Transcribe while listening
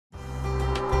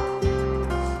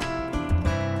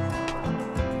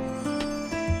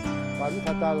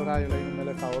אתה אדוני אלוהינו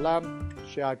מלך העולם,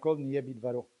 שהכל נהיה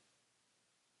בדברו.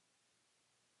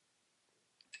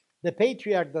 The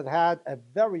patriarch that had a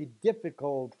very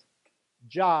difficult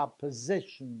job,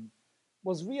 position,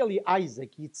 was really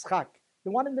Isaac, Yitzchak,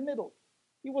 the one in the middle.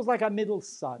 He was like a middle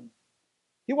son.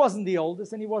 He wasn't the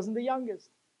oldest and he wasn't the youngest.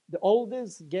 The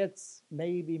oldest gets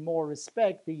maybe more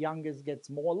respect, the youngest gets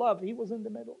more love. He was in the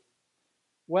middle.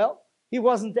 Well, he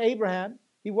wasn't Abraham.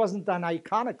 He wasn't an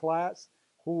iconoclast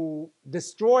who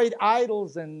destroyed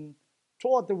idols and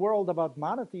taught the world about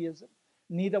monotheism.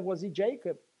 Neither was he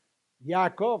Jacob.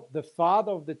 Yaakov, the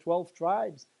father of the 12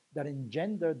 tribes that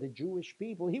engendered the Jewish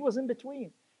people, he was in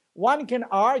between. One can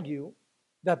argue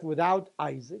that without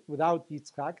Isaac, without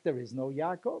Yitzchak, there is no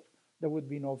Yaakov. There would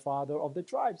be no father of the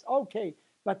tribes. Okay,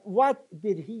 but what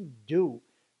did he do?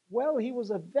 Well, he was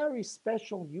a very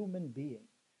special human being.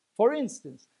 For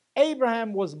instance,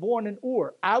 Abraham was born in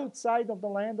Ur, outside of the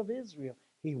land of Israel.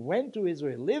 He went to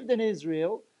Israel, lived in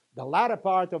Israel, the latter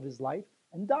part of his life,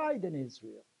 and died in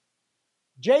Israel.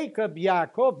 Jacob,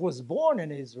 Yaakov, was born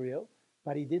in Israel,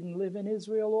 but he didn't live in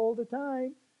Israel all the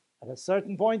time. At a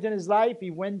certain point in his life, he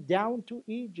went down to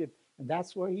Egypt, and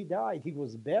that's where he died. He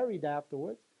was buried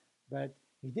afterwards, but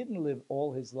he didn't live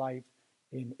all his life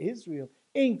in Israel,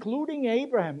 including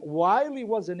Abraham. While he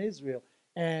was in Israel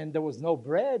and there was no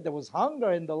bread, there was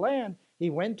hunger in the land, he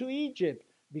went to Egypt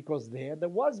because there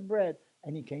was bread,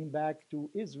 and he came back to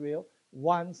Israel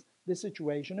once the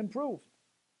situation improved.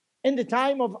 In the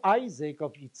time of Isaac,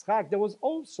 of Yitzchak, there was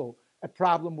also a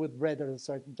problem with bread at a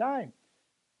certain time.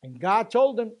 And God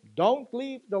told him, don't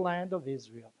leave the land of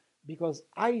Israel, because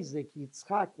Isaac,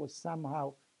 Yitzchak, was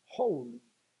somehow holy.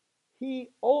 He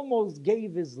almost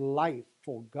gave his life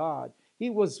for God.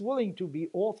 He was willing to be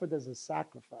offered as a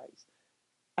sacrifice.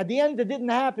 At the end, it didn't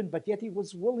happen, but yet he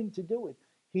was willing to do it.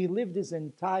 He lived his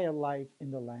entire life in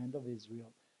the land of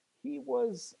Israel. He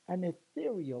was an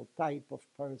ethereal type of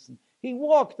person. He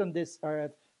walked on this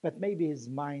earth, but maybe his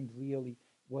mind really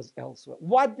was elsewhere.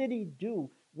 What did he do?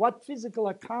 What physical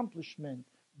accomplishment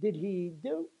did he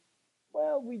do?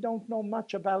 Well, we don't know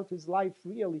much about his life,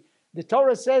 really. The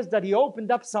Torah says that he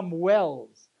opened up some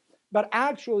wells, but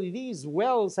actually these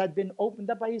wells had been opened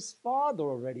up by his father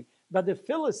already, but the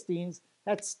Philistines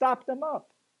had stopped them up.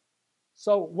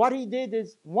 So what he did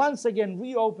is once again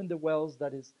reopened the wells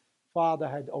that his father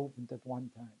had opened at one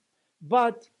time.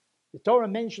 But the Torah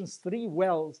mentions 3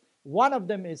 wells. One of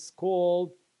them is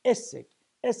called Esek.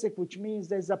 Esek, which means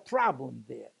there's a problem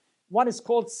there. One is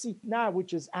called Sitna,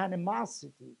 which is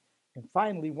animosity. And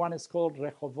finally, one is called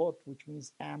Rechovot, which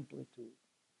means amplitude.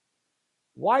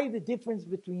 Why the difference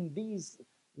between these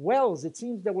wells? It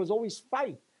seems there was always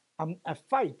a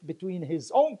fight between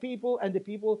his own people and the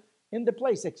people in the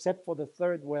place, except for the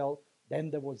 3rd well,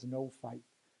 then there was no fight.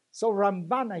 So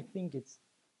Ramban, I think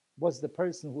was the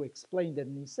person who explained it,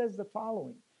 and he says the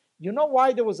following. You know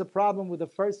why there was a problem with the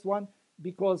first one?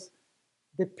 Because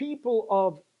the people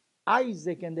of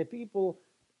Isaac and the people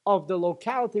of the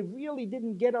locality really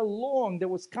didn't get along. There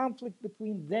was conflict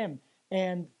between them,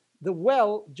 and the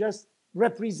well just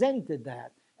represented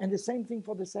that. And the same thing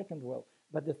for the 2nd well.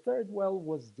 But the 3rd well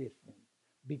was different,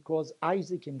 because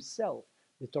Isaac himself,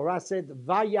 the Torah said,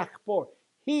 Vayachpor,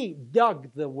 he dug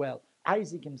the well.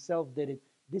 Isaac himself did it.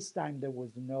 This time there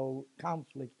was no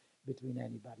conflict between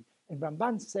anybody. And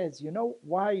Ramban says, you know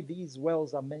why these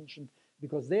wells are mentioned?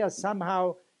 Because they are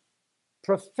somehow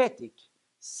prophetic,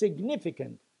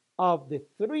 significant of the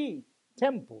 3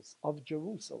 temples of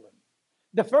Jerusalem.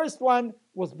 The first one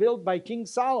was built by King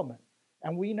Solomon,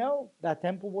 and we know that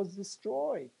temple was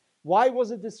destroyed. Why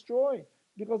was it destroyed?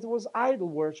 Because there was idol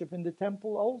worship in the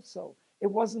temple also. It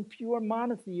wasn't pure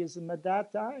monotheism at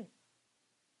that time.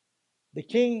 The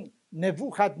king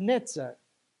Nebuchadnezzar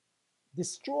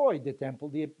destroyed the temple.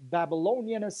 The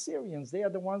Babylonian Assyrians, they are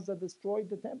the ones that destroyed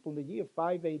the temple in the year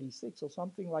 586 or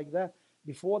something like that,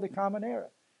 before the Common Era.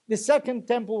 The 2nd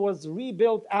temple was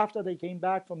rebuilt after they came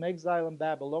back from exile in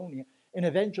Babylonia, and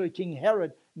eventually King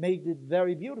Herod made it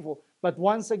very beautiful. But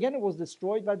once again, it was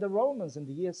destroyed by the Romans in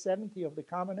the year 70 of the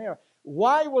Common Era.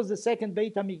 Why was the 2nd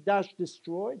Beit HaMikdash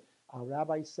destroyed? Our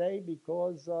rabbis say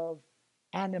because of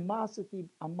animosity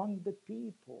among the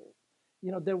people.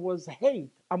 You know, there was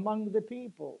hate among the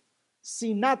people.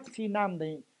 Sinat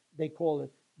chinam, they call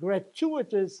it.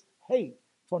 Gratuitous hate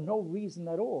for no reason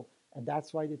at all. And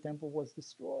that's why the temple was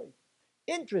destroyed.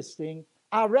 Interesting,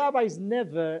 our rabbis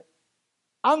never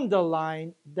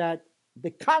underline that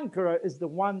the conqueror is the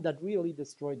one that really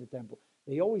destroyed the temple.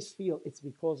 They always feel it's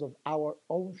because of our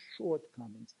own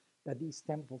shortcomings that these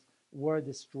temples were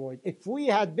destroyed. If we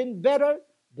had been better,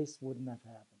 this wouldn't have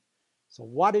happened. So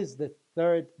what is the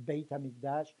 3rd Beit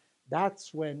HaMikdash?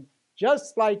 That's when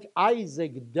Just like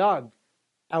Isaac dug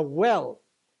a well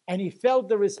and he felt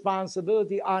the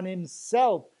responsibility on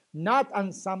himself, not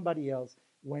on somebody else,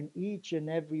 when each and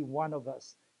every one of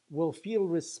us will feel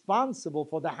responsible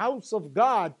for the house of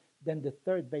God, then the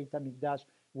third Beit HaMikdash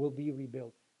will be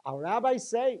rebuilt. Our rabbis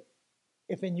say,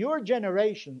 if in your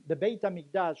generation the Beit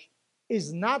HaMikdash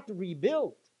is not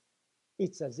rebuilt,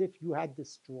 it's as if you had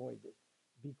destroyed it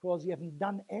because you haven't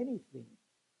done anything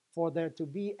for there to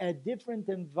be a different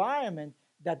environment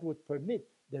that would permit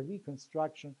the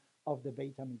reconstruction of the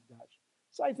Beit HaMikdash.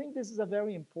 So I think this is a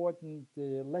very important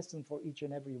lesson for each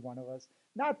and every one of us,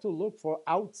 not to look for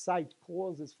outside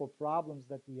causes for problems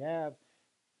that we have,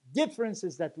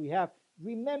 differences that we have.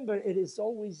 Remember, it is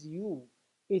always you.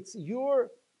 It's your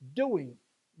doing,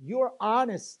 your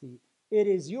honesty, it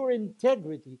is your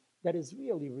integrity that is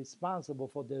really responsible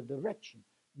for the direction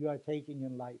you are taking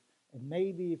in life. And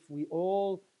maybe if we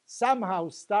all somehow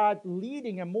start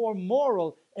leading a more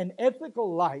moral and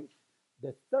ethical life,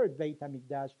 the third Beit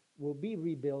HaMikdash will be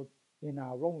rebuilt in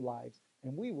our own lives,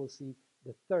 and we will see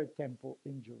the third temple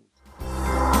in Jerusalem.